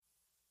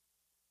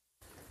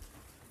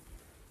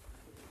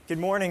Good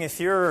morning. If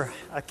you're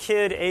a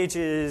kid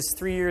ages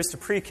 3 years to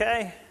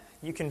pre-K,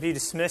 you can be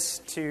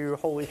dismissed to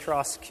Holy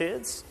Cross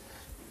Kids.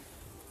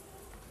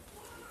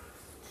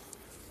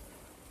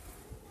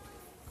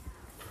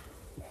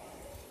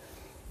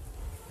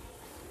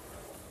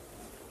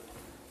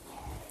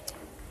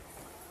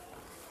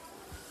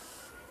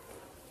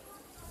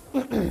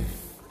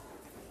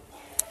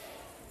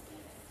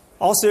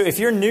 Also, if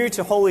you're new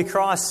to Holy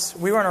Cross,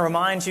 we want to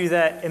remind you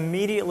that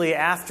immediately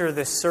after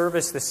the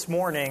service this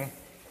morning,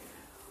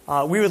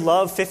 we would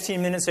love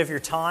 15 minutes of your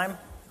time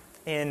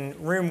in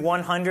room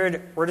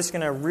 100. We're just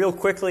going to real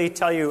quickly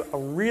tell you a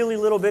really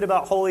little bit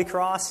about Holy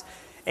Cross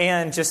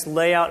and just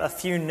lay out a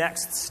few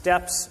next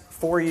steps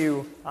for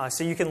you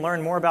so you can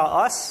learn more about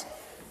us,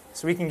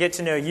 so we can get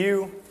to know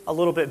you a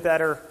little bit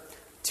better.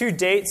 2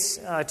 dates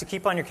to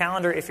keep on your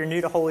calendar if you're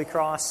new to Holy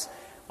Cross.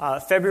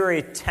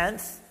 February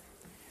 10th,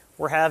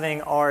 we're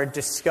having our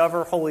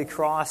Discover Holy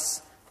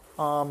Cross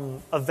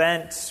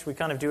event. We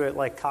kind of do it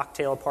like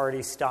cocktail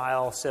party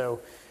style, so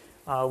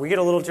we get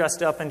a little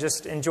dressed up and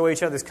just enjoy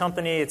each other's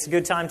company. It's a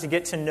good time to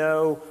get to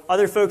know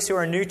other folks who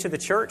are new to the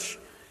church.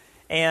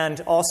 And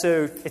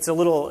also,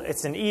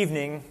 it's an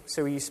evening,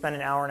 so you spend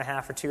an hour and a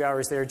half or 2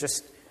 hours there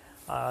just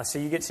so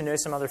you get to know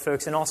some other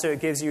folks. And also,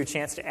 it gives you a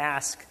chance to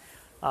ask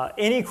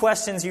any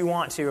questions you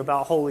want to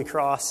about Holy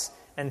Cross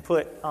and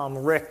put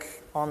Rick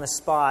on the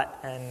spot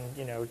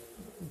and,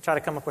 try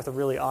to come up with a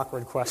really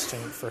awkward question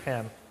for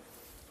him.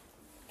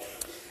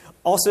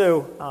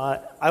 Also,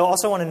 I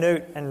also want to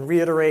note and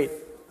reiterate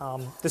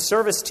the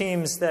service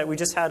teams that we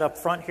just had up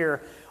front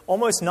here,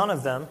 almost none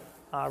of them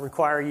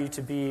require you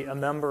to be a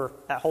member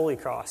at Holy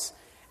Cross.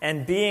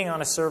 And being on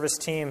a service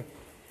team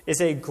is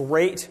a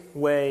great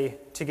way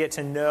to get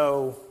to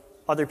know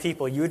other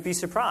people. You would be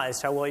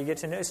surprised how well you get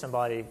to know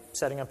somebody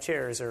setting up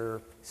chairs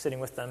or sitting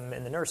with them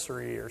in the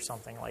nursery or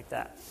something like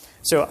that.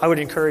 So I would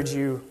encourage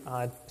you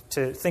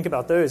to think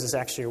about those as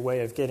actually a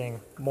way of getting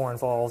more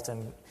involved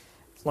and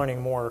learning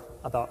more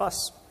about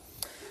us.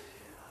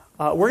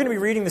 We're going to be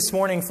reading this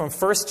morning from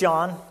 1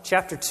 John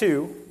chapter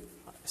 2,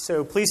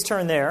 so please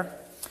turn there.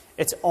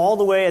 It's all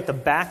the way at the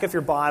back of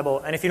your Bible,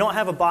 and if you don't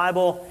have a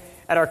Bible,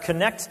 at our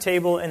Connect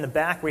table in the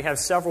back, we have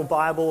several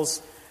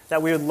Bibles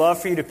that we would love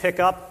for you to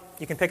pick up.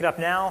 You can pick it up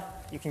now.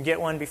 You can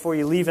get one before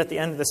you leave at the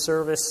end of the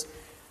service.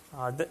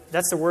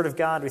 That's the Word of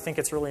God. We think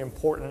it's really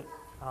important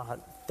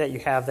that you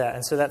have that,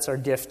 and so that's our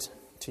gift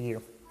to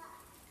you.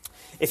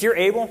 If you're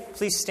able,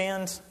 please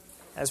stand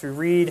as we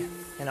read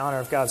in honor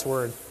of God's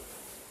Word.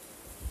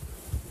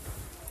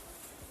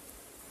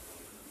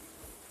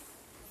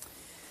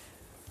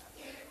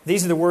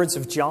 These are the words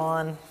of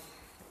John.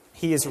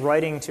 He is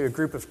writing to a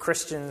group of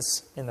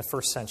Christians in the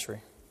first century.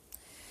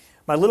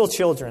 My little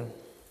children,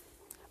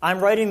 I'm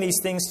writing these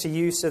things to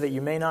you so that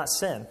you may not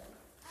sin.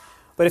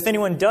 But if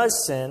anyone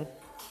does sin,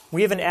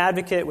 we have an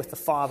advocate with the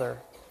Father,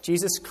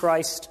 Jesus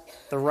Christ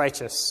the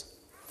righteous.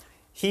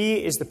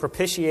 He is the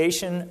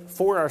propitiation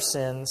for our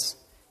sins,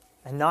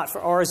 and not for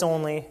ours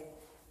only,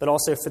 but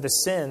also for the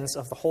sins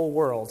of the whole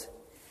world.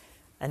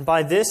 And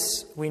by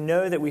this we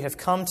know that we have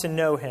come to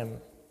know him,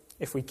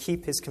 if we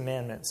keep his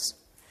commandments.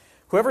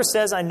 Whoever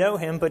says, I know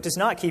him, but does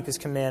not keep his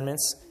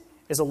commandments,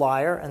 is a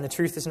liar, and the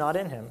truth is not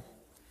in him.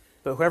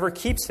 But whoever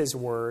keeps his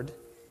word,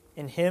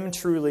 in him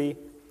truly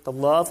the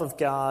love of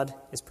God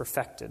is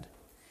perfected.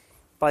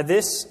 By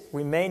this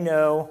we may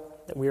know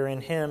that we are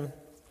in him.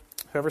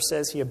 Whoever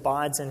says he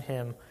abides in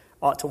him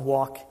ought to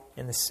walk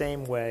in the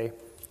same way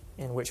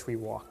in which we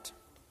walked.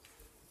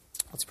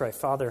 Let's pray.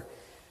 Father,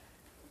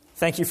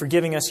 thank you for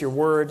giving us your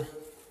word.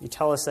 You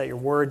tell us that your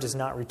word does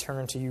not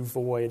return to you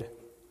void,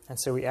 and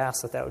so we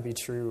ask that that would be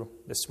true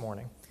this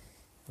morning.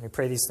 And we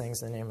pray these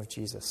things in the name of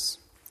Jesus.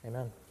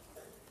 Amen.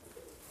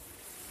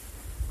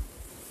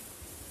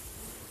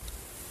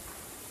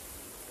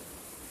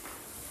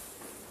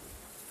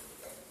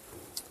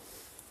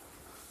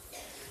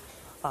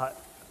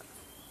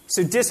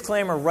 So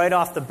disclaimer right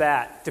off the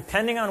bat,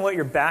 depending on what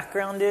your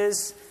background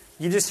is,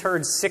 you just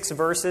heard 6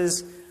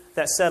 verses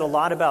that said a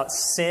lot about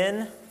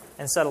sin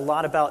and said a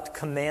lot about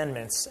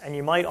commandments. And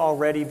you might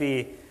already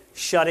be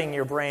shutting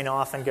your brain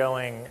off and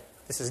going,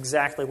 this is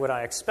exactly what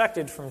I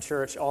expected from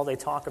church. All they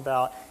talk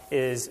about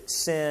is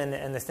sin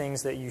and the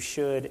things that you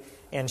should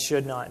and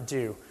should not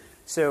do.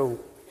 So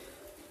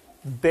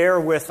bear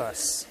with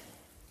us.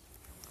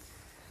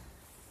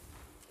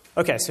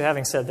 Okay, so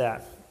having said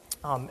that,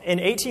 in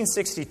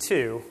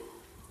 1862,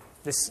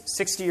 this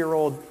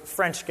 60-year-old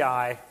French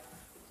guy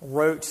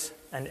wrote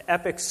an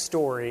epic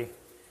story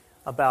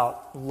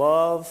about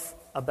love,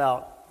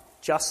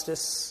 about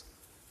justice,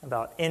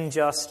 about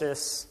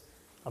injustice,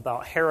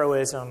 about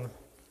heroism.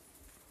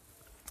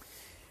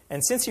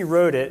 And since he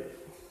wrote it,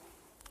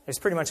 it's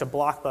pretty much a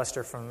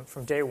blockbuster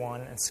from day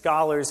one, and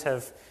scholars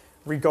have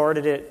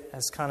regarded it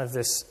as kind of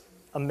this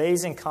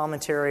amazing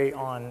commentary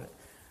on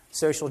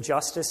social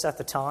justice at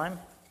the time.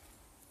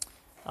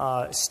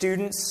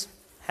 Students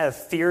have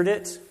feared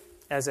it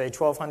as a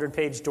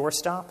 1,200-page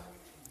doorstop.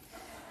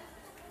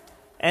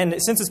 And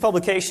since its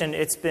publication,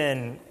 it's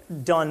been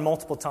done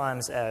multiple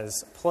times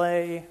as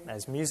play,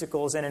 as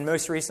musicals, and in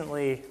most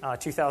recently,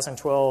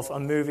 2012, a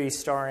movie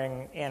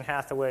starring Anne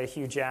Hathaway,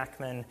 Hugh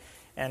Jackman,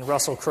 and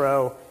Russell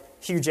Crowe.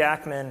 Hugh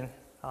Jackman,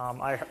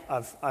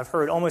 I've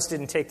heard, almost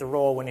didn't take the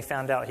role when he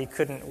found out he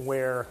couldn't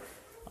wear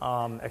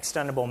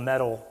extendable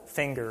metal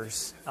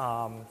fingers,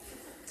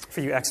 for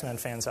you X-Men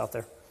fans out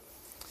there.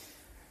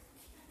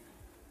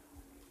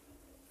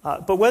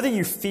 But whether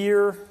you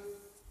fear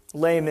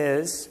Les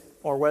Mis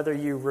or whether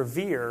you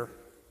revere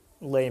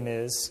Les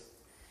Mis,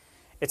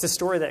 it's a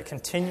story that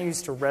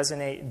continues to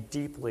resonate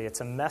deeply. It's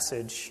a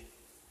message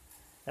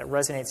that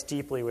resonates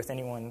deeply with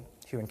anyone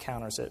who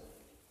encounters it.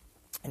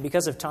 And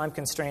because of time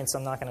constraints,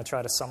 I'm not going to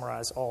try to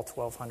summarize all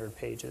 1,200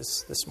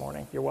 pages this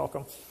morning. You're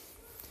welcome.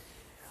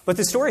 But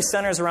the story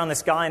centers around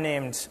this guy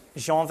named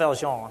Jean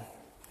Valjean,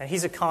 and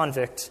he's a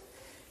convict.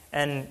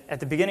 And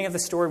at the beginning of the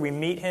story, we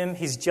meet him.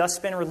 He's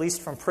just been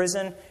released from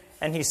prison,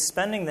 and he's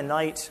spending the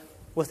night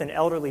with an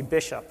elderly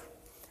bishop.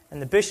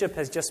 And the bishop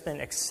has just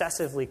been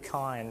excessively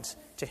kind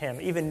to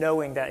him, even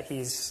knowing that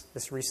he's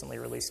this recently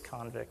released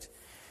convict.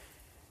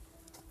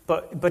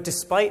 But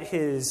despite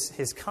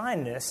his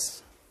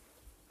kindness,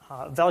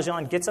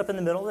 Valjean gets up in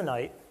the middle of the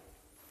night,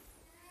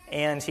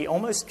 and he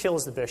almost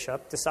kills the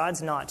bishop,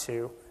 decides not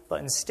to,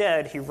 but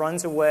instead he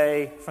runs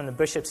away from the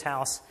bishop's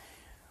house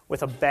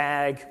with a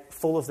bag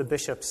full of the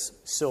bishop's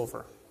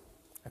silver.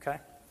 Okay?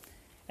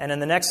 And then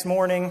the next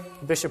morning,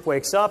 the bishop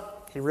wakes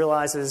up, he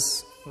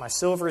realizes, my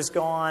silver is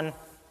gone,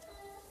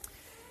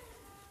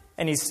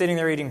 and he's sitting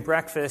there eating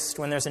breakfast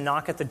when there's a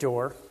knock at the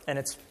door, and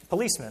it's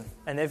policemen.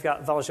 And they've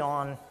got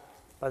Valjean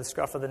by the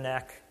scruff of the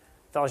neck.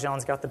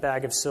 Valjean's got the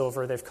bag of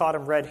silver. They've caught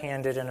him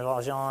red-handed, and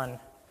Valjean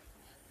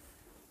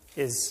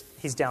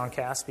he's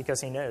downcast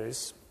because he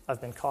knows, I've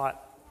been caught,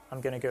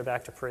 I'm going to go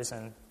back to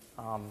prison.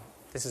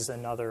 This is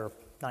another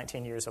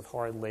 19 years of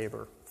hard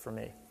labor for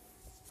me.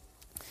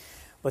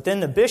 But then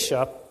the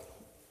bishop,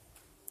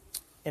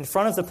 in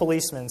front of the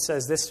policeman,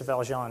 says this to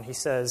Valjean. He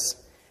says,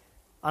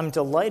 I'm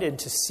delighted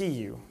to see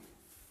you.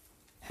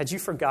 Had you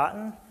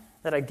forgotten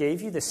that I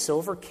gave you the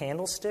silver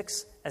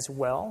candlesticks as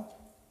well?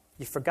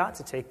 You forgot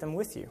to take them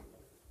with you.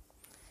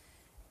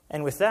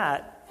 And with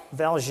that,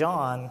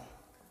 Valjean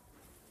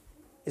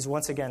is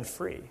once again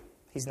free.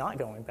 He's not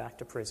going back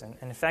to prison.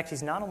 And in fact,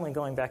 he's not only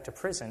going back to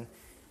prison,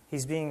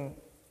 he's being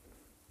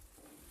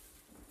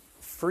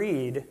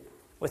freed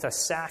with a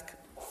sack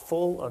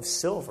full of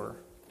silver.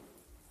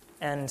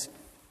 And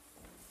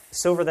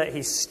silver that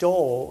he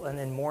stole, and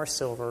then more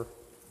silver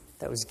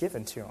that was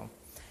given to him.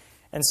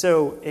 And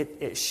so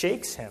it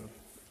shakes him.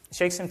 It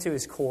shakes him to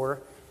his core,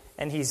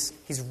 and he's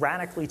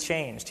radically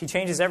changed. He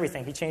changes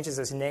everything. He changes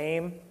his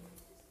name.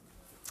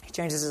 He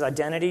changes his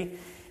identity,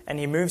 and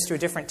he moves to a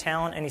different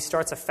town, and he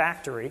starts a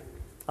factory,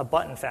 a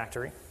button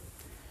factory.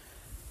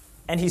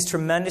 And he's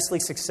tremendously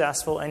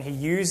successful, and he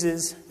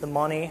uses the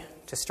money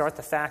to start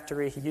the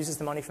factory. He uses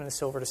the money from the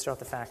silver to start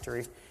the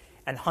factory.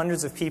 And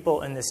hundreds of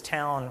people in this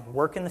town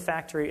work in the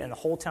factory, and the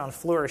whole town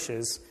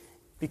flourishes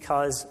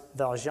because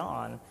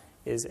Valjean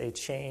is a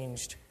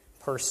changed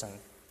person.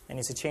 And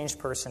he's a changed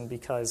person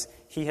because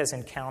he has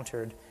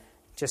encountered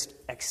just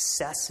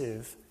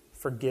excessive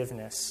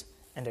forgiveness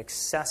and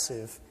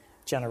excessive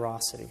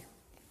generosity.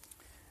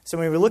 So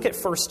when we look at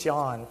 1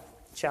 John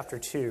chapter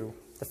 2,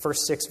 the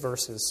first 6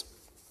 verses,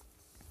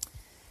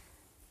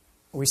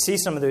 we see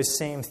some of those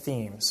same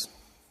themes.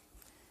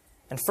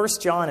 And 1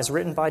 John is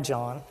written by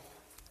John,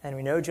 and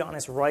we know John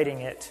is writing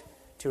it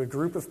to a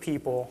group of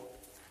people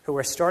who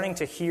are starting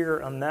to hear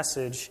a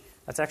message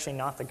that's actually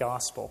not the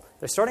gospel.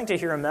 They're starting to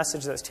hear a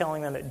message that's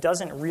telling them it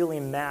doesn't really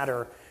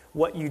matter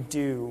what you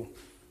do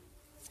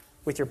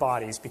with your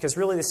bodies, because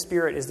really the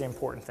Spirit is the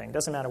important thing. It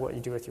doesn't matter what you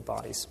do with your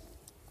bodies.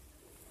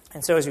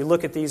 And so as we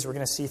look at these, we're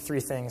going to see 3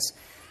 things.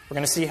 We're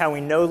going to see how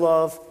we know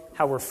love,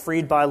 how we're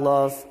freed by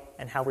love,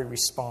 and how we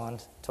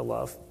respond to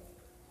love.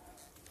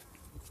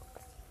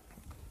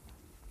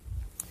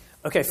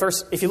 Okay,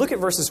 first, if you look at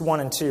verses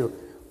 1 and 2,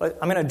 I'm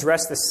going to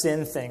address the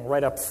sin thing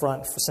right up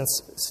front,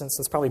 since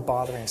it's probably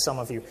bothering some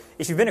of you.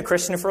 If you've been a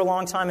Christian for a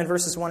long time, in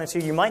verses 1 and 2,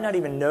 you might not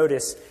even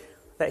notice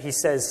that he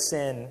says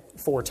sin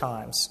 4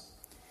 times.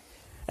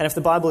 And if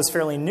the Bible is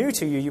fairly new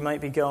to you, you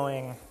might be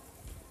going,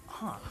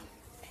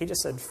 he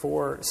just said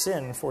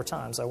sin 4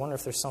 times. I wonder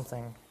if there's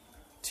something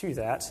to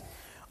that.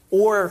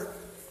 Or,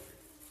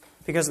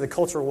 because of the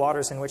cultural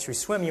waters in which we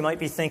swim, you might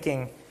be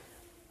thinking,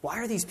 why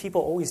are these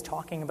people always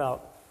talking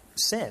about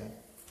sin?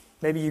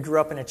 Maybe you grew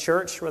up in a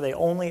church where they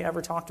only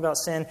ever talked about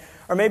sin.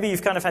 Or maybe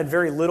you've kind of had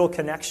very little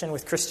connection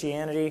with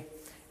Christianity,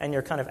 and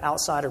your kind of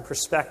outsider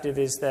perspective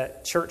is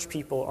that church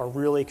people are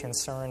really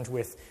concerned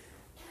with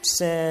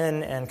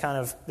sin and kind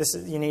of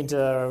you need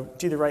to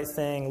do the right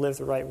thing, live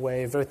the right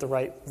way, vote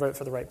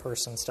for the right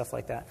person, stuff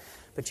like that.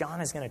 But John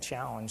is going to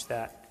challenge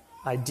that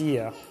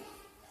idea,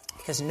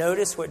 because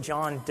notice what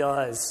John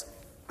does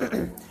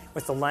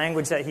with the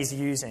language that he's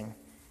using.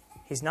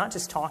 He's not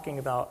just talking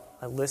about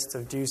a list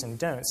of do's and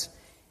don'ts.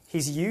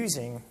 He's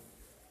using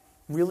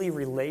really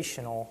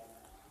relational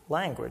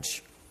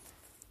language.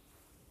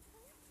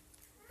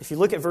 if you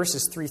look at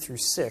verses 3 through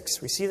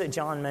 6, we see that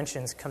John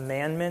mentions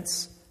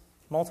commandments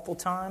multiple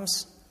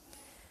times,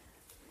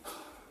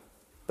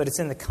 but it's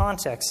in the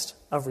context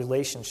of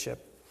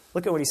relationship.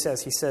 Look at what he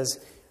says. He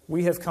says,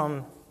 we have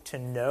come to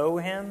know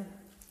him.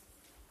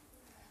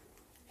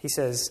 He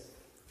says,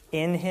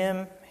 in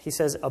him. He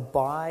says,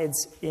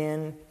 abides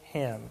in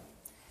him.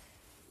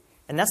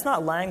 And that's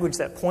not language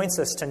that points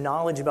us to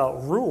knowledge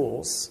about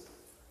rules.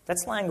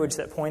 That's language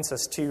that points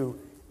us to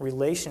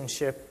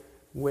relationship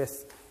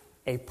with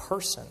a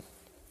person.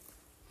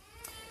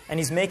 And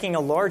he's making a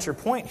larger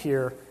point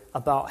here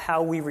about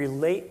how we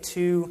relate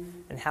to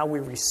and how we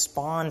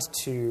respond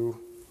to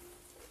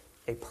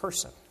a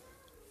person.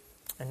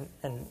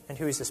 And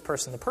who is this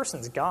person? The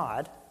person's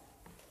God.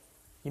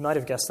 You might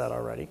have guessed that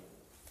already.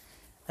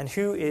 And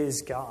who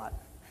is God?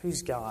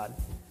 Who's God?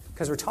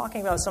 Because we're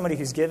talking about somebody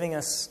who's giving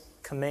us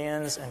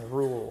commands and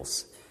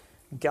rules.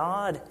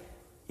 God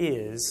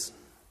is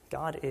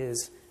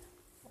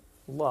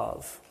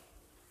love.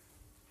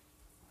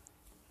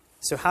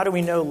 So how do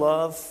we know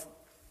love?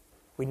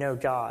 We know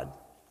God.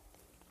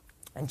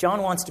 And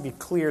John wants to be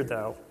clear,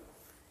 though.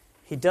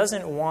 He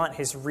doesn't want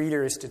his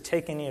readers to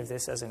take any of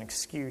this as an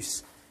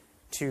excuse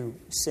to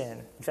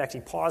sin. In fact, he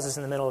pauses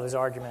in the middle of his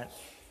argument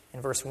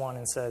in verse 1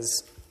 and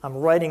says, I'm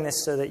writing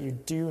this so that you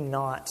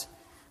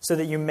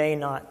may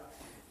not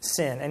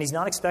sin. And he's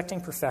not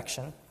expecting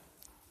perfection,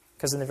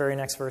 because in the very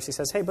next verse he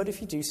says, hey, but if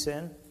you do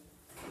sin,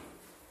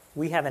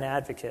 we have an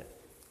advocate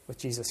with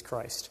Jesus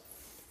Christ.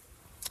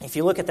 If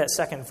you look at that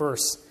second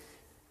verse,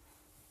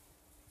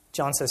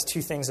 John says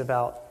two things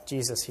about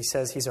Jesus. He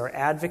says he's our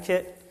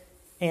advocate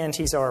and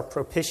he's our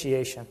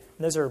propitiation.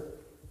 And those are,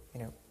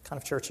 kind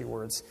of churchy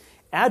words.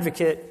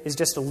 Advocate is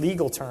just a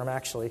legal term,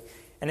 actually,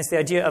 and it's the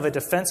idea of a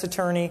defense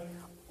attorney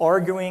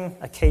arguing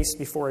a case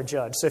before a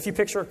judge. So if you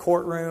picture a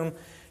courtroom,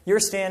 you're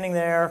standing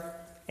there,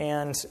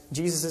 and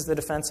Jesus is the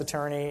defense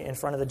attorney in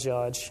front of the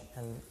judge.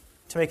 And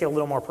to make it a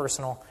little more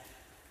personal,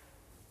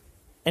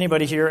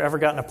 anybody here ever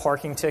gotten a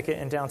parking ticket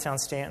in downtown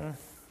Stanton?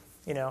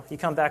 You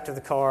come back to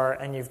the car,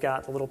 and you've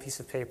got the little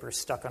piece of paper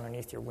stuck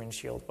underneath your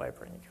windshield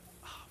wiper, and you go,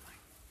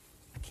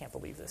 I can't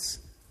believe this.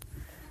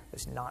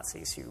 Those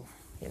Nazis who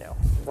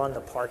run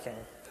the parking.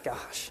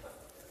 Gosh.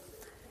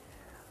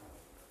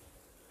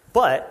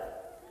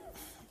 But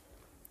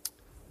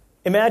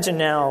imagine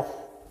now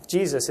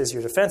Jesus is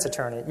your defense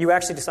attorney. You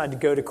actually decide to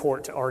go to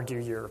court to argue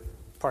your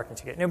parking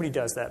ticket. Nobody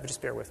does that, but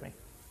just bear with me.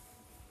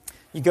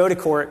 You go to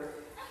court,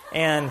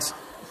 and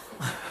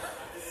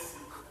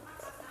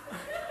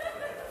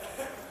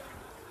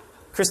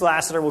Chris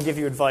Lassiter will give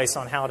you advice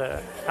on how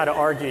to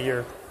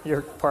argue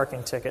your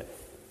parking ticket.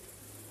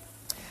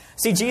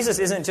 See, Jesus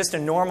isn't just a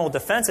normal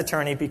defense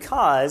attorney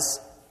because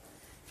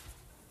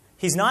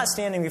he's not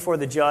standing before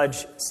the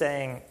judge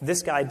saying,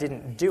 this guy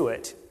didn't do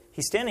it.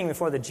 He's standing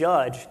before the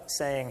judge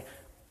saying,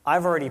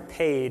 I've already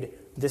paid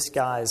this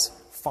guy's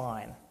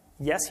fine.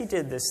 Yes, he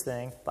did this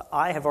thing, but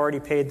I have already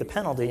paid the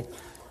penalty,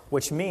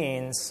 which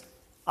means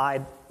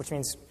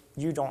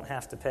you don't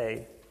have to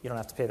pay. You don't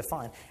have to pay the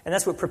fine. And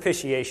that's what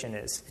propitiation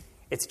is.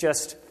 It's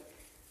just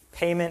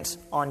payment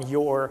on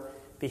your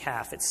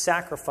behalf. It's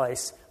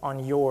sacrifice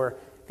on your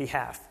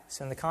behalf.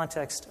 So in the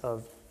context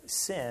of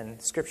sin,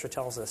 Scripture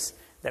tells us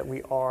that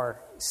we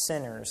are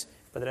sinners,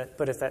 but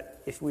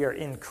if we are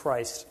in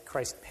Christ,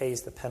 Christ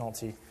pays the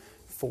penalty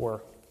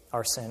for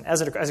our sin.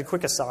 As a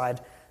quick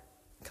aside,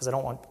 because I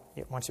don't want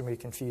you to be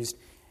confused,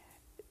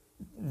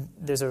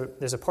 there's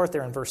a part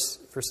there in verse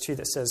 2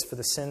 that says, for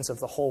the sins of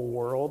the whole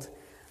world.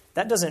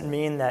 That doesn't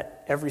mean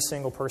that every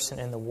single person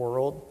in the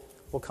world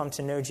will come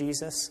to know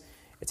Jesus.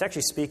 It's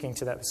actually speaking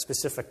to that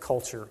specific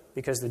culture,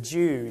 because the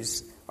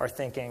Jews are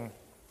thinking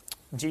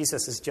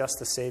Jesus is just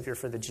the Savior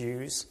for the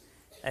Jews.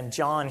 And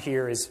John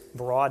here is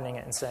broadening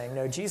it and saying,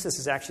 no, Jesus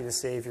is actually the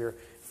Savior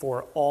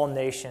for all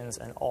nations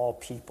and all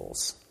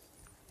peoples.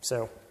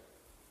 So,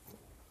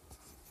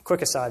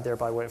 quick aside there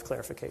by way of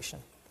clarification.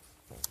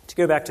 To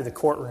go back to the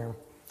courtroom,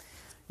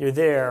 you're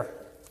there,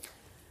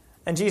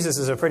 and Jesus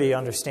is a pretty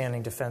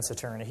understanding defense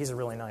attorney. He's a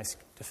really nice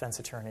defense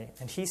attorney.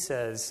 And he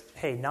says,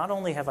 hey, not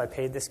only have I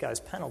paid this guy's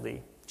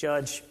penalty,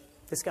 Judge,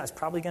 this guy's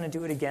probably going to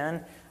do it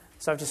again,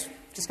 so I've just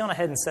gone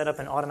ahead and set up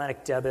an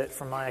automatic debit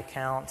from my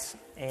account,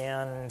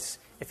 and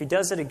if he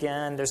does it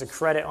again, there's a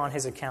credit on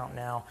his account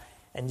now,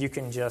 and you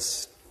can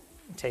just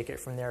take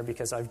it from there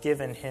because I've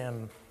given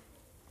him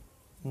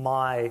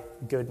my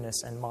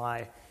goodness and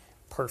my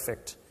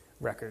perfect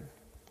record.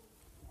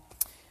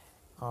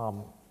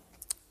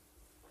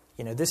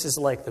 This is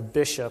like the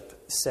bishop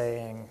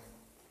saying,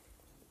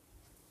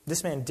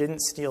 this man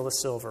didn't steal the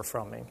silver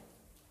from me.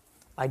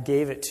 I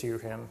gave it to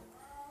him.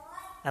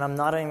 And I'm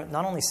not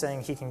only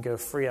saying he can go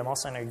free, I'm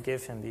also going to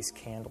give him these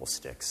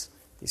candlesticks,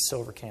 these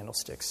silver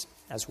candlesticks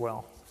as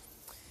well.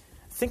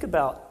 Think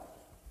about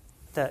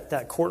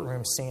that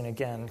courtroom scene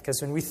again,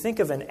 because when we think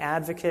of an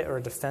advocate or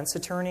a defense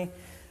attorney,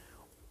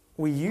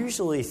 we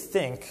usually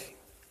think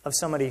of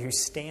somebody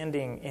who's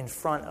standing in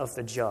front of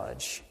the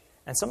judge.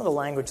 And some of the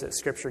language that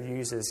Scripture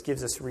uses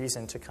gives us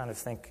reason to kind of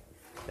think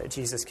that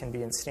Jesus can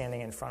be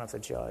standing in front of the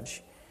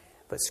judge.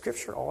 But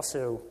Scripture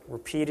also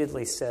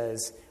repeatedly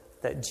says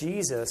that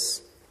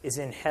Jesus is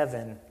in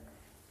heaven,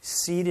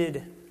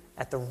 seated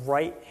at the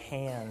right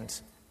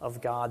hand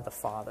of God the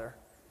Father.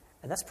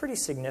 And that's pretty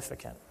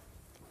significant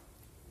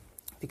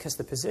because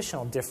the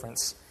positional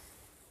difference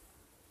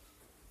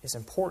is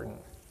important.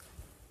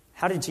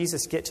 How did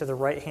Jesus get to the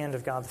right hand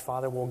of God the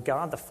Father? Well,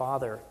 God the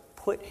Father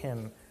put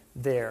him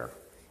there.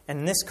 And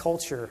in this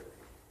culture,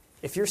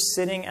 if you're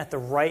sitting at the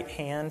right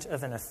hand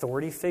of an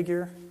authority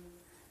figure,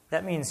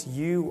 that means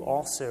you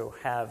also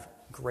have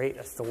great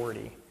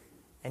authority.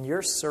 And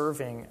you're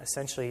serving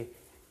essentially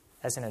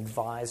as an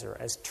advisor,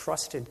 as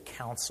trusted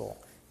counsel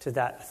to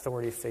that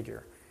authority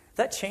figure.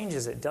 That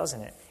changes it,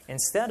 doesn't it?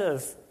 Instead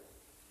of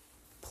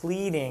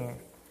pleading,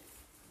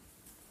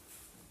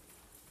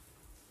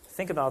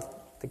 think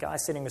about the guy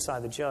sitting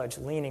beside the judge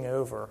leaning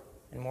over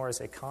and more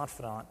as a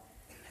confidant.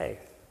 Hey,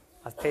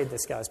 I've paid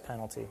this guy's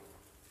penalty.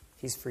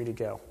 He's free to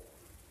go.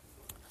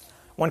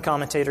 One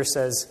commentator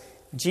says,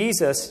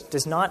 Jesus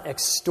does not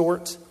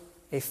extort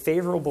a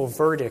favorable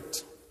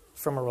verdict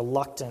from a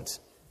reluctant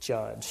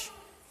judge.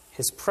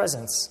 His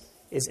presence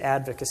is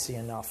advocacy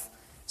enough.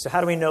 So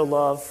how do we know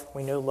love?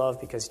 We know love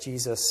because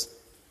Jesus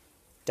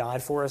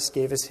died for us,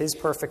 gave us his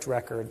perfect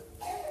record,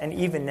 and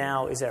even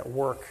now is at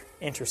work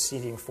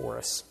interceding for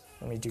us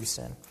when we do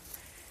sin.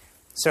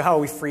 So how are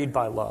we freed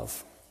by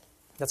love?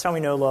 That's how we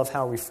know love.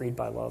 How are we freed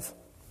by love?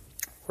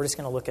 We're just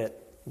going to look at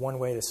one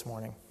way this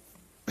morning.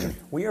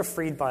 We are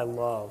freed by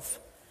love.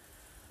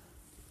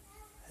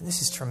 And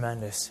this is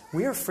tremendous.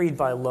 We are freed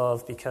by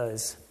love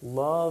because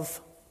love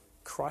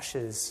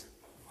crushes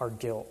our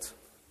guilt.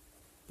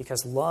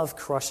 Because love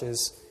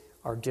crushes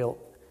our guilt.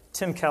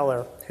 Tim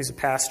Keller, who's a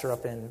pastor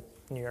up in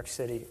New York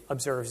City,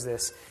 observes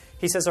this.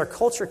 He says our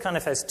culture kind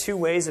of has two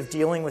ways of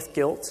dealing with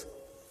guilt.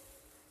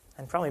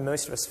 And probably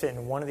most of us fit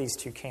in one of these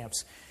two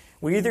camps.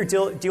 We either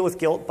deal with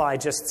guilt by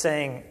just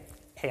saying,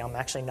 hey, I'm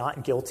actually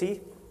not guilty.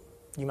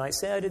 You might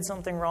say I did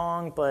something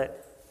wrong,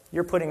 but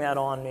you're putting that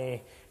on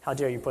me. How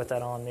dare you put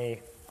that on me?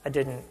 I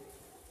didn't.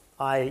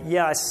 I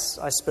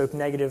spoke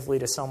negatively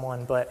to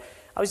someone, but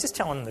I was just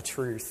telling them the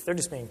truth. They're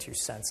just being too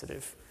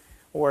sensitive.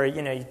 Or,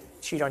 you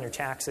cheat on your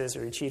taxes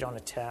or you cheat on a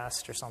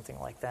test or something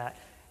like that.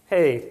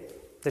 Hey,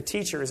 the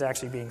teacher is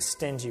actually being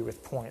stingy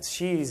with points.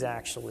 He's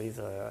actually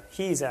the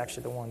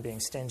one being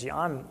stingy.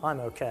 I'm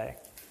okay.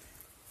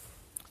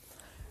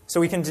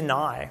 So we can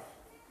deny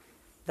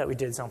that we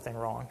did something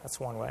wrong. That's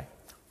one way.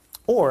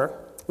 Or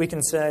we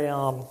can say,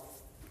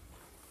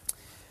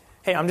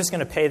 hey, I'm just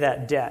going to pay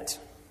that debt.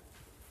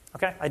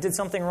 Okay, I did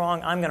something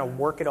wrong. I'm going to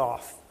work it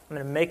off. I'm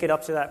going to make it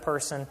up to that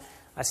person.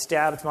 I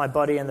stabbed my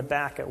buddy in the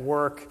back at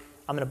work.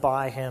 I'm going to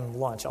buy him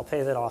lunch. I'll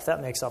pay that off.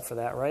 That makes up for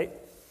that, right?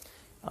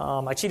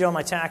 I cheated on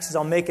my taxes.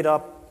 I'll make it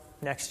up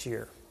next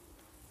year.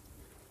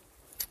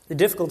 The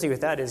difficulty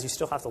with that is you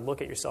still have to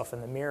look at yourself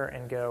in the mirror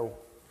and go,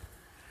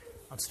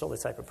 I'm still the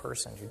type of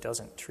person who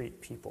doesn't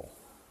treat people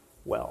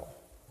well.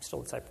 I'm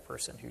still the type of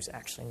person who's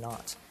actually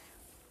not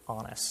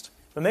honest.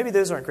 But maybe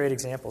those aren't great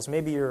examples.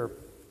 Maybe you're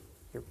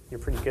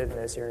pretty good in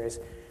those areas.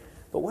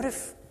 But what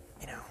if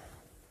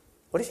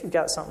you've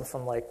got something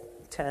from like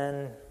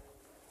 10,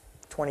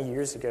 20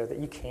 years ago that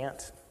you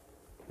can't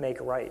make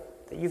right?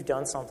 That you've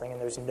done something and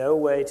there's no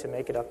way to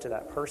make it up to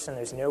that person.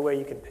 There's no way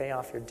you can pay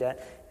off your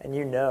debt. And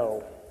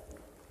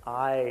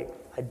I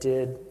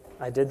did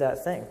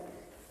that thing.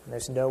 And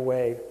there's no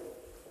way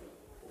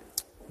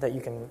that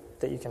you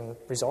can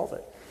resolve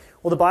it.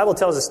 Well, the Bible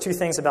tells us two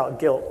things about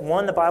guilt.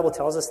 One, the Bible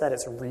tells us that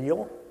it's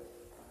real.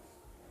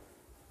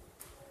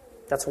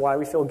 That's why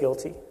we feel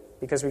guilty,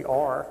 because we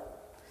are.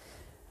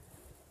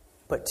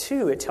 But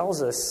two, it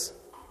tells us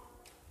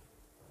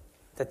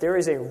that there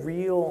is a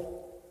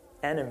real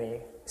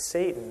enemy,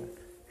 Satan,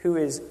 who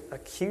is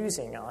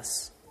accusing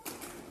us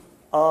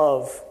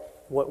of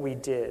what we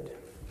did.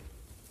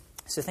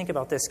 So think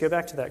about this. Go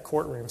back to that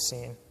courtroom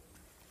scene.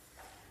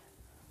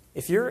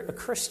 If you're a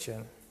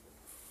Christian,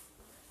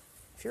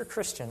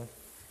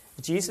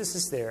 Jesus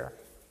is there,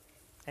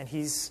 and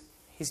he's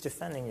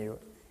defending you,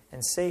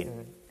 and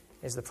Satan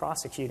is the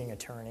prosecuting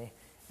attorney,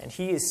 and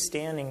he is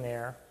standing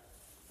there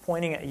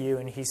pointing at you,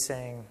 and he's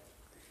saying,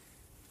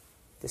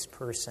 this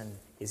person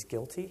is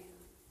guilty.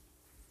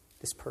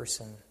 This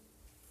person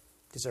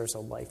deserves a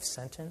life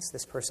sentence.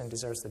 This person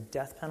deserves the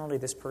death penalty.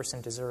 This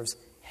person deserves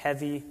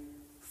heavy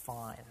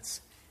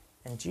fines.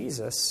 And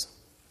Jesus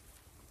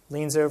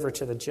leans over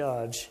to the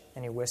judge,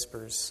 and he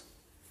whispers,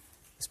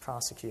 this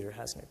prosecutor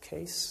has no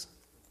case.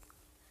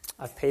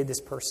 I've paid this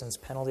person's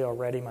penalty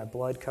already. My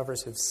blood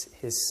covers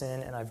his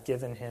sin, and I've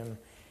given him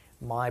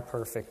my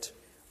perfect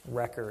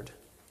record.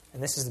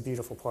 And this is the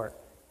beautiful part.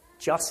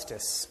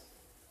 Justice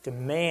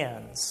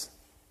demands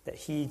that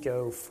he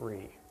go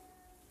free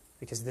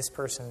because this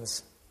person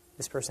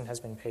has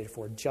been paid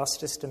for.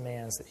 Justice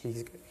demands that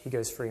he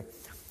goes free.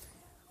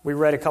 We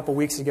read a couple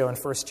weeks ago in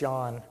 1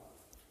 John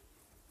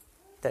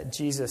that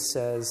Jesus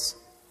says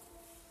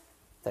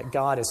that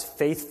God is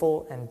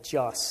faithful and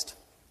just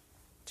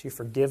to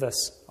forgive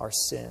us our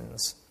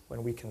sins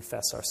when we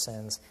confess our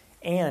sins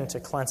and to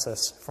cleanse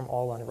us from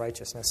all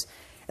unrighteousness.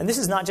 And this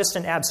is not just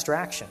an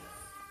abstraction.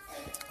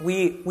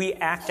 We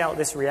act out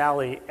this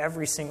reality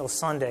every single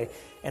Sunday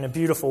in a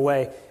beautiful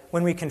way.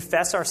 When we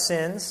confess our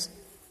sins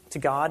to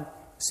God,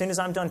 as soon as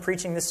I'm done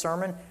preaching this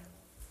sermon,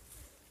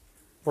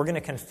 we're going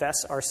to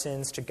confess our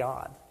sins to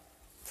God.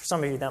 For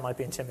some of you, that might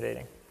be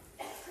intimidating.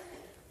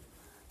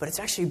 But it's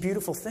actually a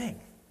beautiful thing,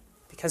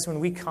 because when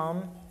we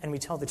come and we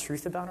tell the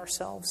truth about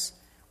ourselves,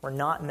 we're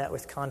not met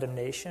with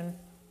condemnation.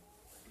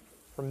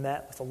 We're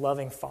met with a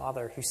loving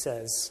Father who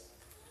says,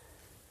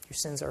 your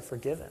sins are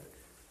forgiven.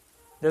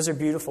 Those are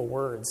beautiful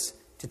words.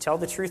 To tell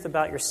the truth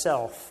about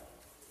yourself,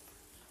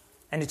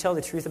 and to tell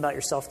the truth about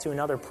yourself to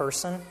another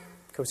person,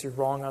 because you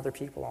wrong other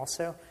people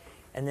also.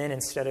 And then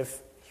instead of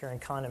hearing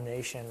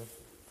condemnation,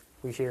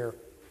 we hear,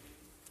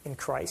 in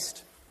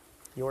Christ,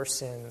 your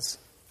sins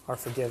are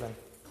forgiven.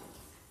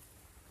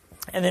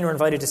 And then we're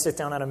invited to sit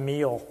down at a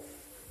meal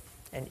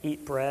and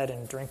eat bread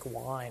and drink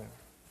wine,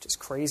 which is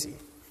crazy.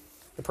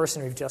 The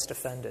person we've just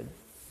offended,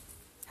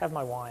 have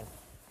my wine.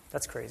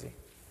 That's crazy.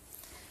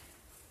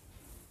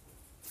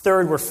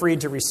 Third, we're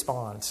freed to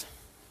respond.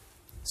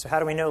 So how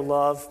do we know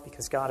love?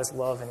 Because God is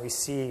love, and we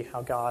see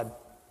how God,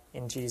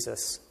 in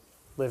Jesus,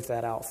 lived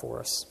that out for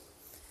us.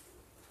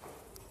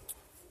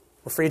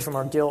 We're freed from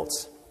our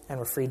guilt, and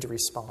we're freed to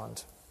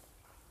respond.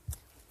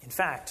 In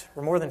fact,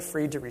 we're more than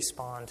freed to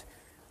respond.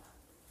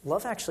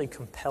 Love actually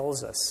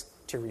compels us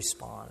to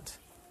respond.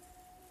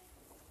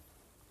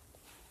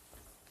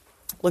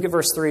 Look at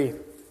verse 3.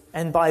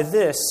 And by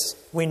this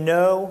we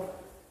know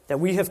that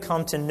we have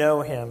come to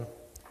know him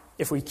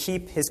if we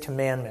keep his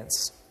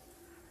commandments.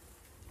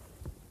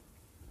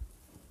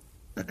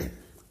 The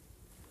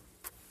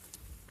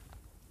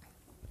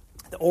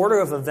order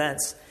of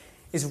events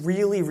is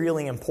really,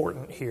 really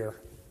important here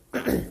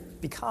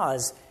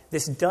because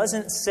this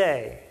doesn't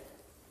say,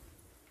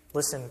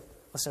 listen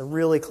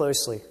really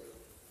closely.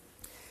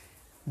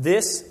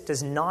 This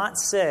does not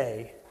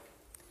say,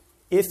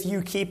 if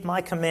you keep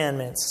my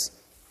commandments,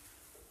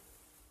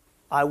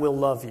 I will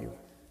love you.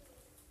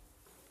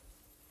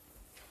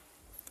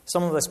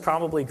 Some of us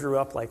probably grew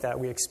up like that.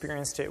 We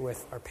experienced it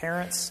with our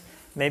parents.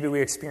 Maybe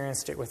we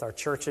experienced it with our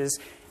churches.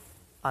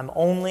 I'm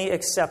only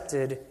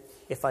accepted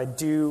if I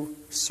do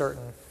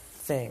certain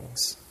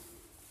things.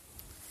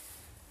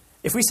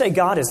 If we say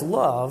God is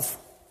love,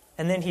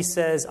 and then he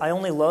says, I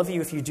only love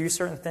you if you do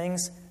certain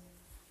things,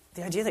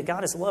 the idea that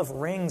God is love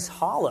rings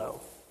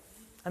hollow.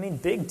 I mean,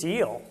 big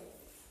deal.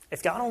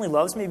 If God only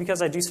loves me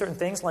because I do certain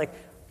things,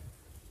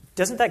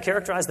 doesn't that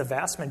characterize the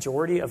vast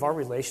majority of our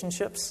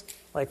relationships?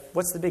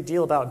 What's the big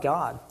deal about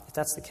God if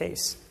that's the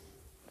case?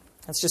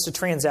 That's just a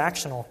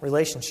transactional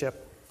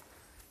relationship.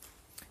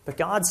 But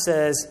God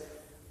says,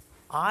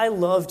 I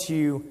loved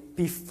you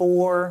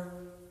before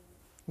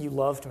you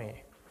loved me.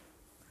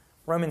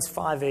 Romans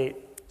 5:8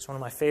 is one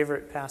of my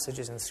favorite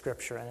passages in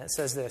Scripture, and it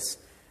says this: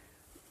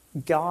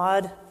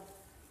 God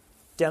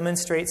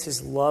demonstrates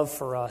his love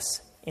for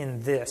us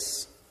in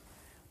this: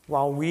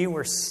 while we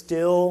were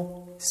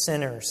still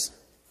sinners,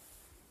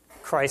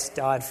 Christ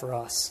died for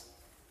us.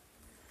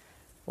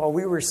 While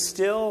we were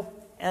still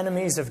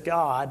enemies of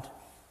God,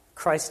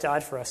 Christ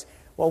died for us.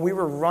 While we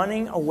were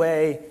running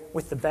away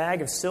with the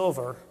bag of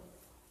silver,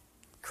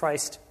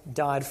 Christ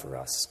died for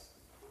us.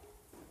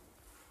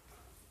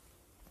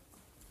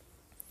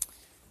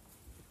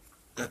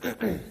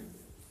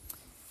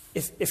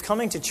 If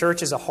coming to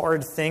church is a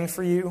hard thing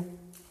for you,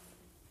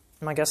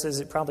 my guess is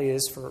it probably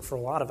is for a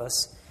lot of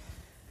us.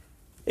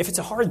 If it's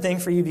a hard thing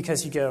for you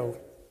because you go,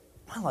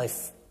 my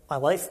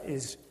life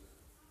is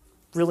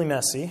really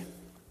messy.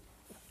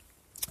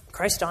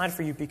 Christ died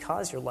for you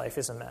because your life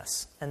is a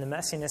mess. And the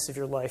messiness of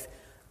your life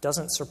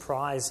doesn't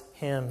surprise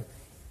him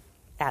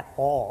at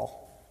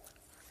all.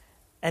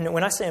 And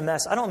when I say a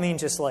mess, I don't mean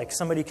just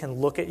somebody can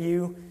look at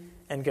you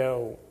and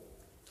go,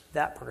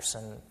 that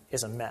person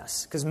is a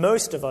mess. Because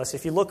most of us,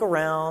 if you look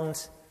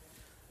around,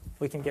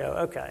 we can go,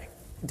 okay.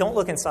 Don't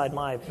look inside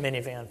my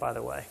minivan, by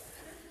the way.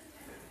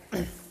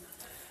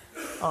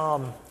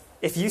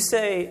 If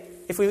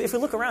we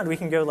look around, we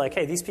can go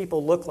hey, these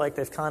people look like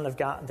they've kind of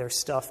gotten their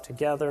stuff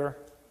together.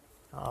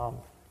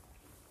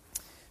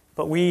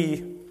 But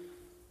we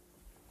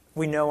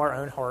know our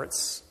own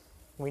hearts.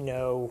 We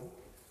know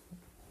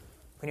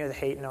the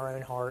hate in our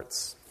own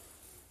hearts.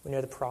 We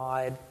know the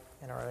pride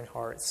in our own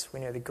hearts. We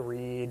know the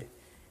greed,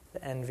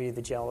 the envy,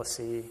 the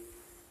jealousy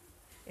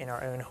in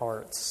our own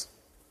hearts.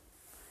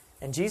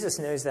 And Jesus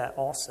knows that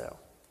also.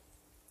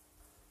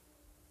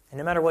 And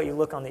no matter what you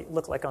look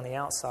like on the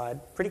outside,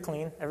 pretty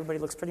clean, everybody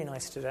looks pretty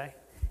nice today.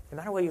 No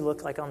matter what you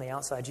look like on the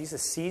outside,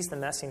 Jesus sees the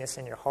messiness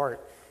in your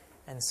heart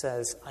and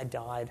says, I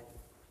died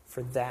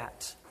for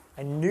that.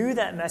 I knew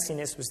that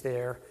messiness was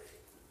there.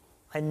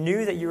 I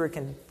knew that you were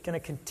going to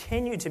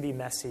continue to be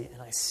messy,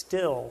 and I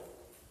still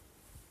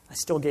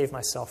gave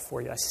myself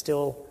for you. I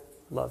still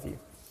love you.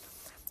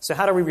 So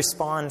how do we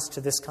respond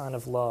to this kind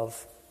of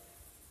love?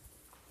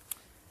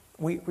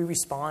 We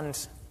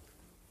respond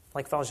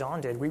like Valjean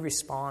did. We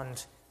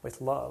respond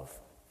with love.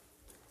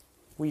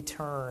 We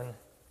turn,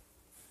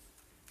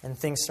 and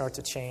things start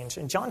to change.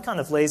 And John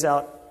kind of lays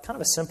out kind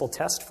of a simple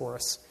test for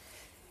us.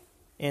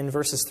 In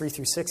verses 3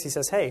 through 6, he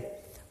says, hey,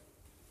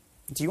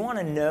 Do you want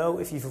to know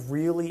if you've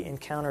really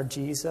encountered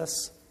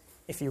Jesus?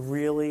 If you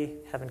really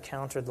have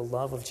encountered the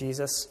love of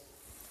Jesus?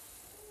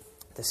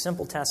 The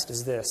simple test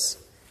is this.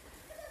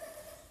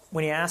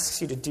 When he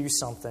asks you to do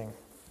something,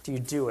 do you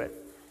do it?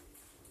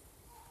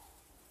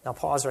 Now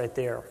pause right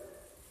there.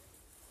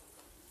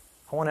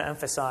 I want to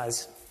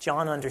emphasize,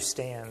 John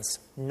understands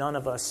none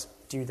of us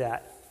do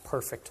that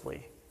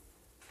perfectly.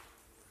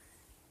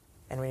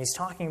 And when he's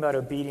talking about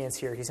obedience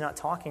here, he's not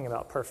talking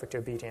about perfect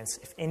obedience.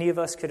 If any of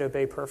us could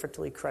obey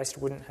perfectly, Christ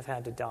wouldn't have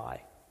had to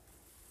die.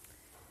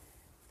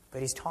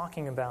 But he's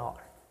talking about,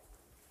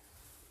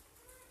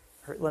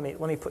 let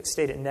me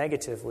state it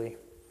negatively.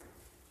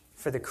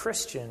 For the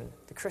Christian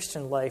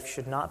life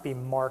should not be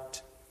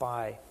marked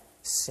by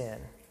sin.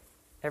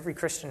 Every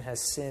Christian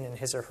has sin in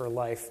his or her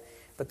life,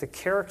 but the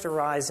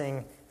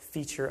characterizing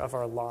feature of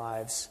our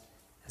lives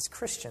as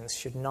Christians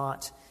should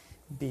not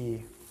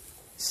be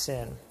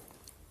sin.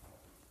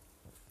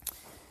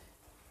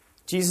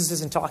 Jesus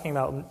isn't talking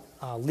about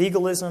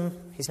legalism.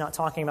 He's not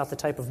talking about the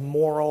type of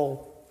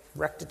moral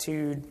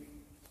rectitude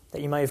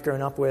that you might have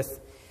grown up with.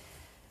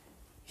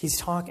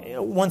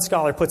 One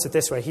scholar puts it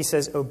this way. He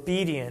says,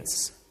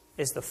 obedience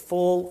is the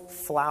full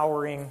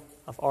flowering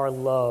of our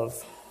love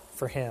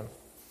for him.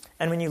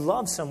 And when you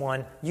love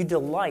someone, you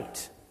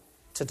delight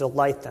to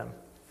delight them.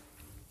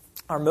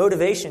 Our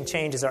motivation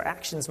changes. Our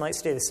actions might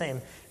stay the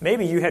same.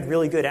 Maybe you had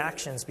really good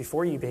actions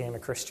before you became a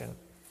Christian,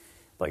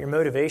 but your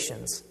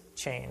motivations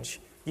change.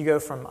 You go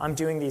from, I'm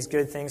doing these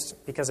good things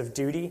because of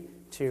duty,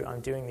 to I'm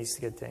doing these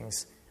good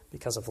things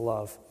because of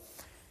love.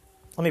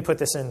 Let me put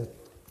this in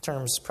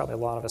terms probably a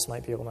lot of us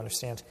might be able to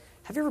understand.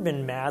 Have you ever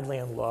been madly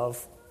in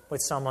love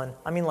with someone?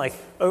 I mean, like,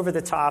 over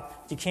the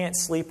top, you can't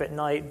sleep at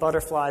night,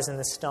 butterflies in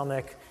the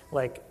stomach,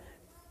 like,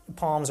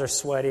 palms are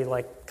sweaty,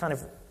 like, kind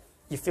of,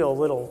 you feel a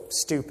little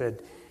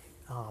stupid.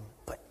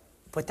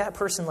 But that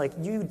person, like,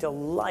 you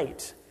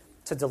delight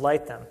to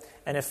delight them.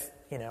 And if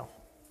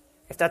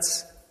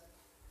that's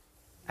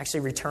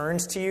actually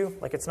returns to you,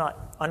 like it's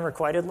not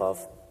unrequited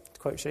love, to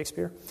quote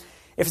Shakespeare.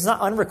 If it's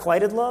not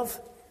unrequited love,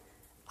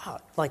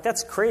 like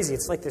that's crazy.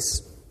 It's like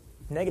this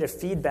negative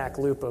feedback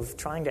loop of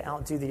trying to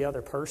outdo the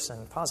other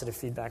person. Positive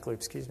feedback loop,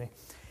 excuse me.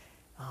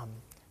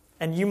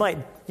 And you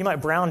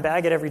might brown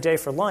bag it every day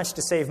for lunch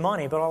to save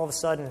money, but all of a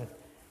sudden,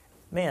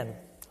 man,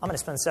 I'm going to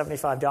spend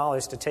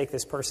 $75 to take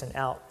this person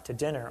out to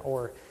dinner.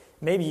 Or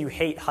maybe you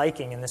hate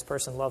hiking and this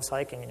person loves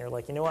hiking, and you're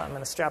like, you know what, I'm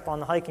going to strap on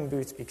the hiking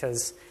boots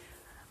because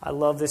I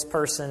love this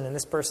person and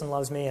this person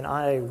loves me, and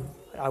I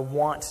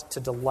want to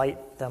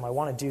delight them. I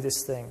want to do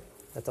this thing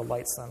that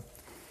delights them.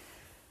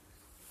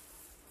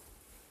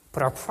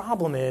 But our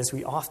problem is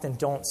we often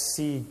don't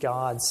see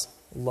God's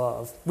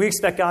love. We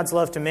expect God's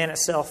love to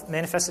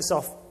manifest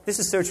itself. This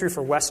is so true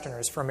for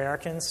Westerners, for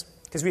Americans,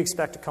 because we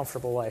expect a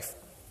comfortable life.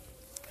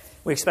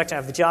 We expect to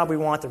have the job we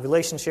want, the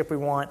relationship we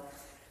want.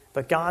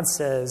 But God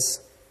says,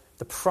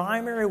 the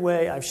primary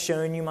way I've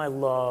shown you my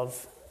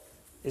love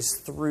is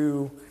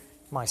through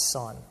my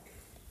Son.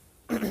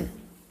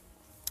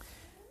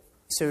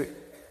 So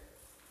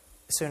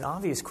an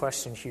obvious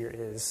question here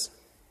is,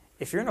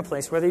 if you're in a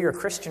place, whether you're a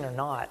Christian or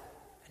not,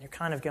 and you're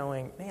kind of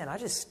going, man,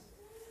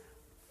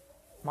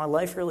 my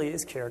life really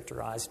is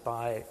characterized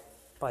by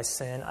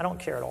sin. I don't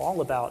care at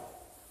all about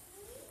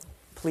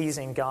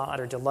pleasing God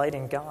or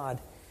delighting God.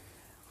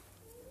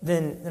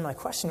 Then my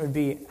question would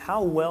be,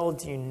 how well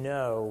do you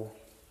know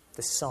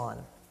the Son?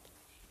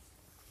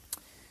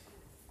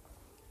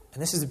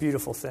 And this is a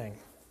beautiful thing.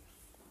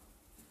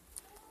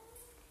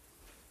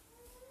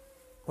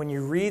 When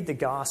you read the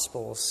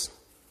Gospels,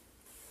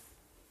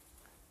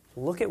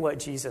 look at what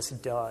Jesus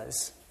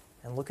does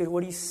and look at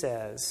what he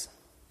says.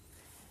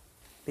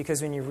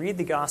 Because when you read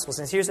the Gospels,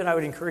 and here's what I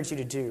would encourage you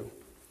to do.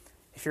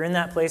 If you're in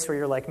that place where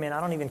you're like, man, I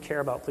don't even care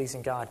about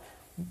pleasing God,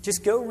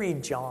 just go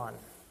read John,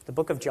 the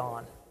book of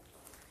John,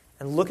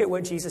 and look at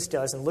what Jesus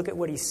does and look at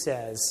what he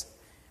says.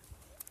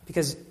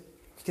 Because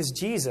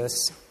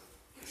Jesus,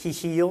 he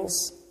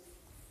heals,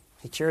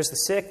 he cures the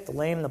sick, the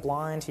lame, the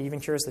blind, he even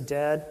cures the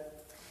dead.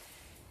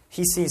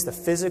 He sees the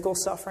physical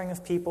suffering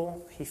of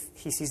people.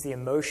 He sees the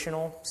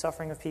emotional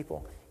suffering of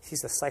people. He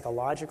sees the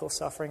psychological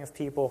suffering of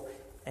people,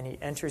 and he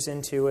enters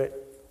into it.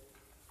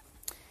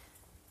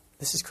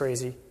 This is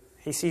crazy.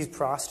 He sees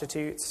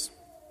prostitutes.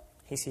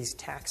 He sees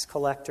tax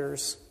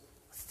collectors,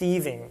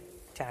 thieving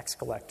tax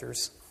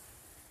collectors,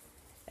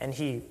 and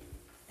he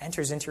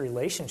enters into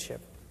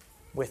relationship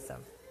with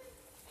them.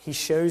 He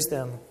shows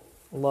them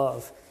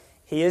love.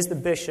 He is the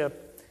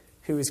bishop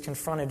who is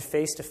confronted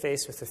face to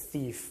face with a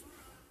thief,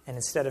 and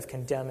instead of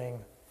condemning,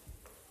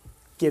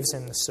 gives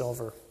him the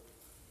silver.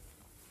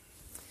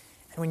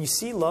 And when you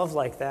see love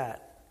like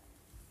that,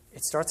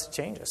 it starts to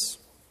change us.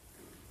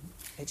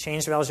 It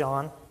changed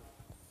Valjean.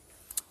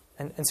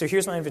 And so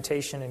here's my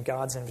invitation and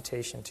God's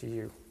invitation to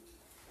you.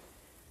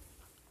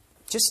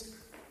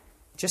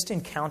 Just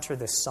encounter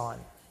the Son.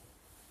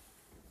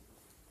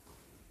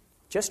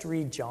 Just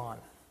read John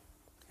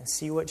and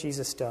see what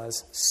Jesus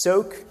does.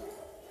 Soak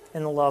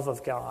in the love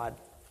of God.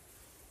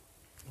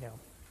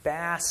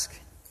 Bask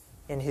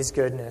in his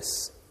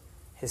goodness,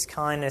 His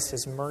kindness,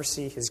 His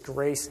mercy, His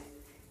grace,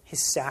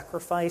 His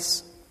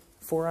sacrifice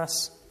for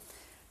us.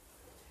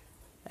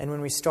 And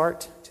when we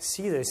start to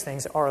see those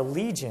things, our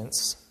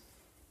allegiance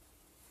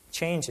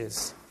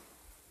changes,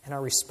 and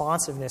our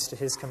responsiveness to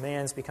His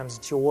commands becomes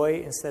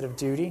joy instead of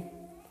duty,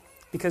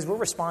 because we're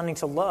responding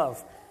to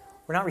love.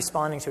 We're not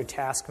responding to a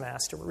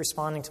taskmaster. We're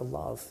responding to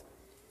love.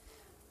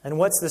 And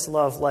what's this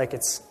love like?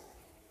 It's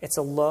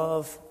a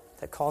love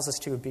that calls us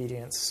to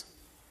obedience,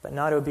 but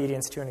not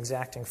obedience to an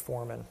exacting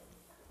foreman.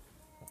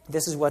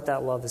 This is what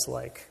that love is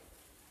like.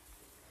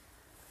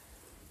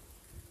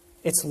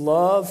 It's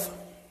love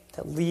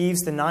that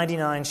leaves the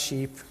 99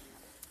 sheep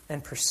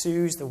and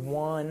pursues the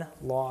one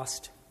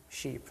lost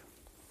sheep.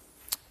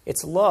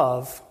 It's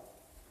love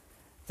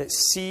that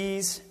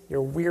sees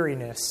your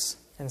weariness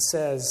and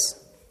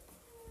says,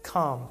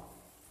 "Come,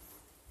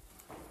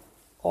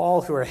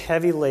 all who are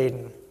heavy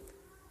laden,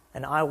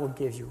 and I will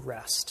give you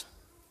rest."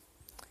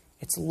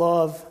 It's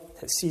love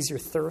that sees your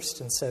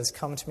thirst and says,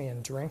 "Come to me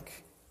and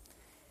drink."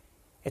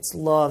 It's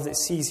love that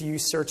sees you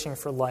searching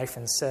for life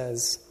and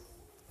says,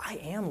 "I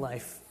am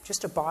life.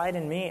 Just abide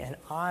in me, and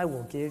I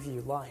will give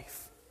you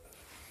life."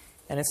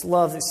 And it's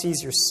love that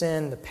sees your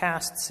sin, the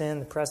past sin,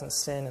 the present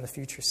sin, and the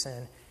future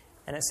sin.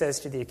 And it says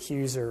to the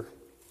accuser,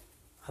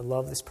 "I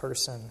love this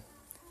person.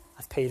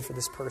 I've paid for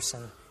this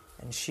person,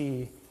 and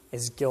she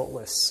is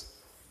guiltless."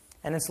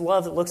 And it's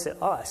love that looks at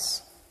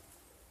us,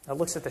 that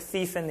looks at the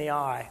thief in the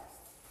eye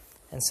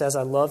and says,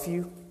 "I love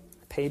you.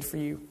 I paid for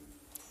you.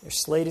 Your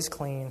slate is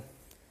clean.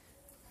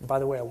 And by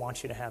the way, I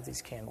want you to have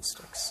these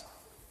candlesticks."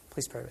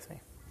 Please pray with me.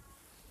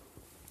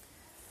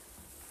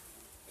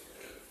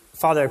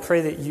 Father, I pray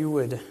that you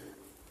would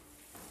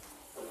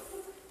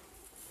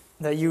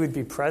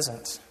be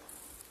present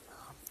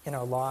in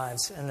our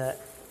lives, and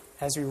that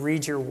as we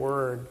read your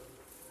word,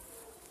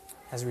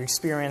 as we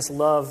experience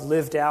love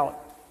lived out,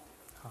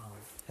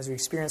 as we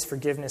experience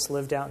forgiveness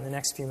lived out in the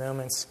next few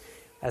moments,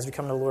 as we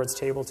come to the Lord's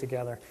table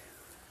together,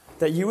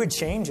 that you would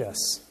change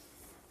us.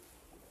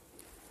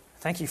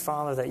 Thank you,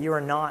 Father, that you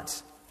are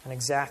not an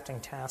exacting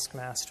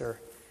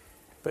taskmaster,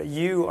 but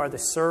you are the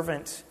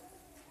servant.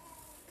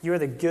 You are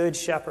the good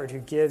shepherd who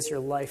gives your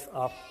life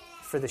up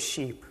for the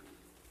sheep.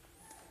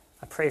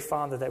 I pray,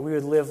 Father, that we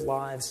would live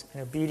lives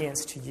in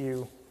obedience to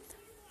you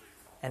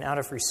and out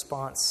of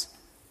response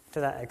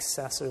to that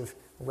excessive,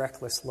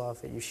 reckless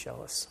love that you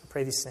show us. I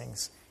pray these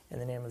things in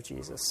the name of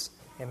Jesus.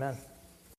 Amen.